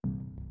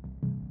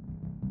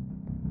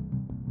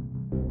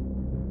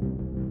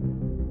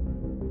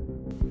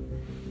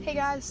Hey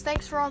guys,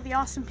 thanks for all the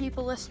awesome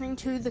people listening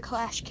to the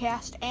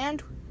Clashcast,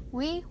 and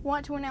we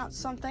want to announce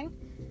something.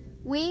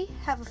 We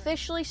have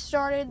officially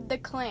started the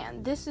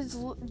clan. This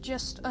is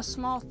just a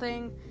small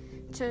thing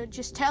to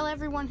just tell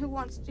everyone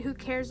who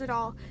cares at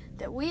all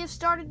that we have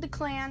started the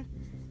clan,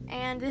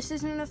 and this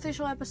isn't an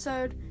official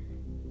episode.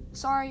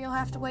 Sorry, you'll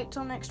have to wait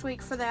till next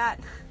week for that.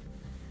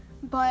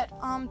 But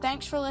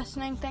thanks for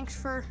listening. Thanks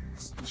for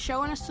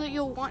showing us that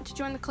you'll want to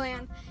join the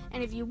clan.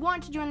 And if you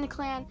want to join the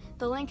clan,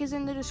 the link is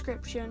in the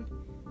description.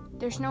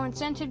 There's no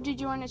incentive to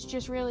join. It's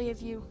just really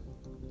if you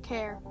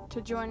care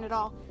to join at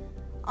all.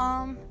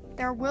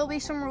 There will be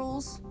some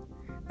rules.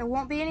 There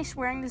won't be any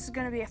swearing. This is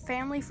going to be a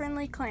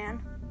family-friendly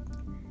clan.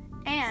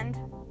 And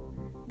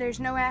there's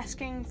no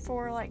asking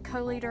for like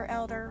co-leader,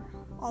 elder,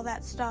 all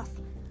that stuff.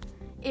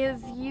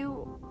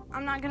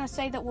 I'm not going to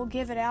say that we'll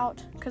give it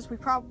out because we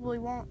probably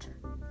won't.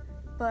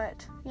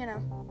 But,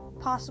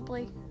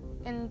 possibly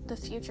in the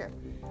future.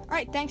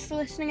 Alright, thanks for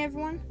listening,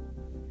 everyone.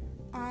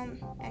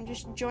 And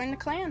just join the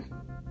clan.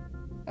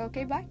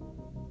 Okay, bye.